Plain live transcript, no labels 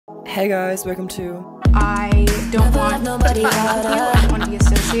Hey guys, welcome to I don't want nobody out of you. I don't want to be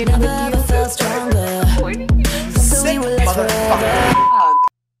associated with you. Felt stronger. So we will live forever.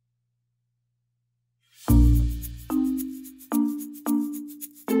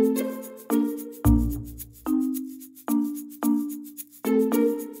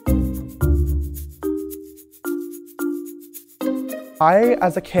 I,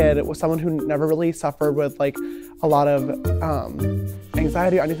 as a kid, was someone who never really suffered with like a lot of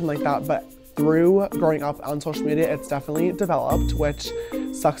anxiety or anything like that, but through growing up on social media, it's definitely developed, which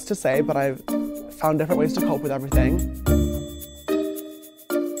sucks to say, but I've found different ways to cope with everything.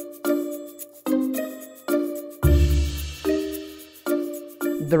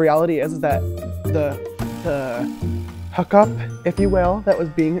 The reality is that the hookup, if you will, that was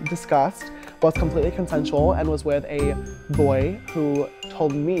being discussed was completely consensual and was with a boy who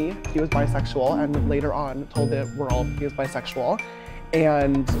told me he was bisexual and later on told the world he was bisexual.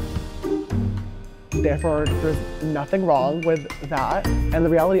 And therefore, there's nothing wrong with that. And the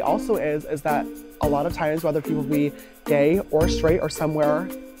reality also is that a lot of times, whether people be gay or straight or somewhere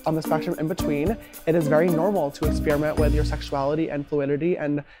on the spectrum in between, it is very normal to experiment with your sexuality and fluidity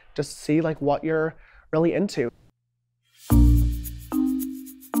and just see like what you're really into.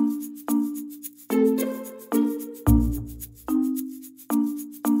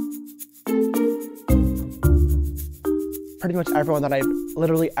 Pretty much everyone that I've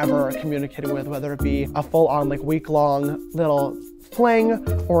literally ever communicated with, whether it be a full-on like week-long little fling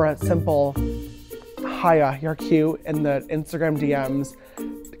or a simple hiya, you're cute in the Instagram DMs,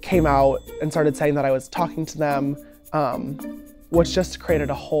 came out and started saying that I was talking to them, which just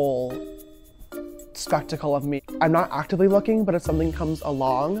created a whole spectacle of me. I'm not actively looking, but if something comes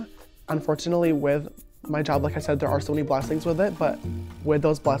along, unfortunately with my job, like I said, there are so many blessings with it, but with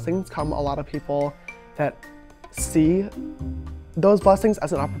those blessings come a lot of people that see those blessings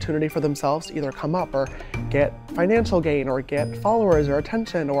as an opportunity for themselves to either come up or get financial gain or get followers or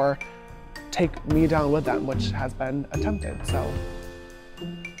attention or take me down with them, which has been attempted. So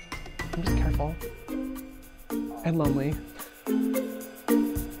I'm just careful and lonely.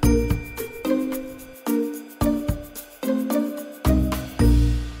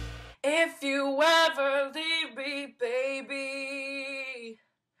 If you ever leave me, baby.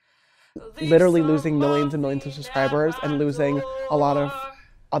 Literally losing millions and millions of subscribers and losing a lot of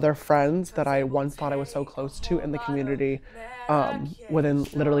other friends that I once thought I was so close to in the community within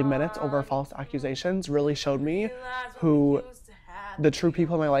literally minutes over false accusations really showed me who the true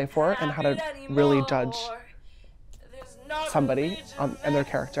people in my life were and how to really judge somebody and their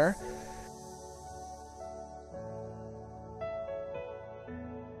character.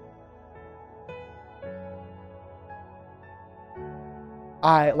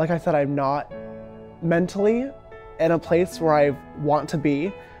 Like I said, I'm not mentally in a place where I want to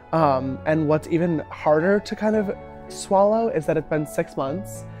be. And what's even harder to kind of swallow is that it's been 6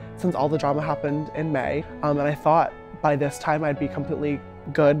 months since all the drama happened in May. And I thought by this time I'd be completely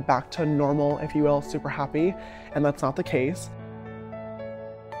good, back to normal, if you will, super happy. And that's not the case.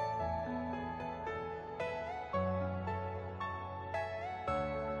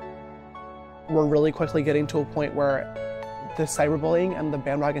 We're really quickly getting to a point where the cyberbullying and the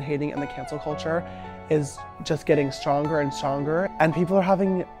bandwagon hating and the cancel culture is just getting stronger and stronger, and people are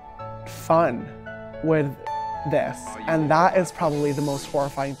having fun with this, and that is probably the most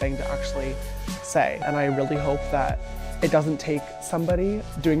horrifying thing to actually say. And I really hope that it doesn't take somebody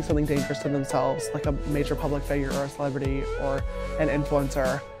doing something dangerous to themselves, like a major public figure or a celebrity or an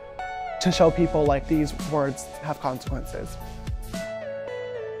influencer, to show people like these words have consequences.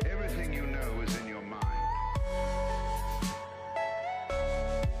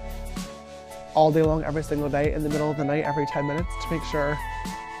 All day long, every single day, in the middle of the night, every 10 minutes, to make sure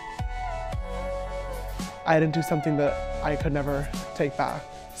I didn't do something that I could never take back.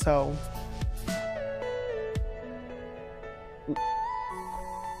 So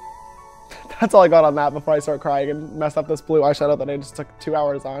that's all I got on that before I start crying and mess up this blue eyeshadow that I just took 2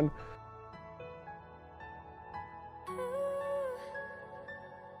 hours on.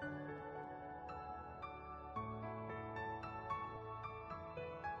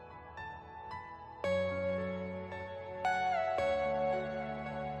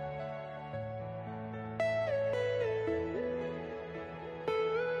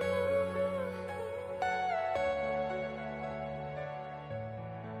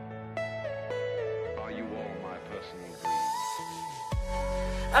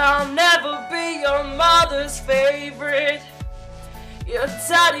 I'll never be your mother's favorite. Your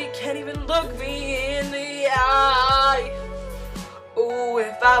daddy can't even look me in the eye. Ooh,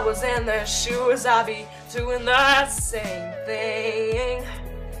 if I was in their shoes, I'd be doing the same thing.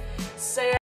 say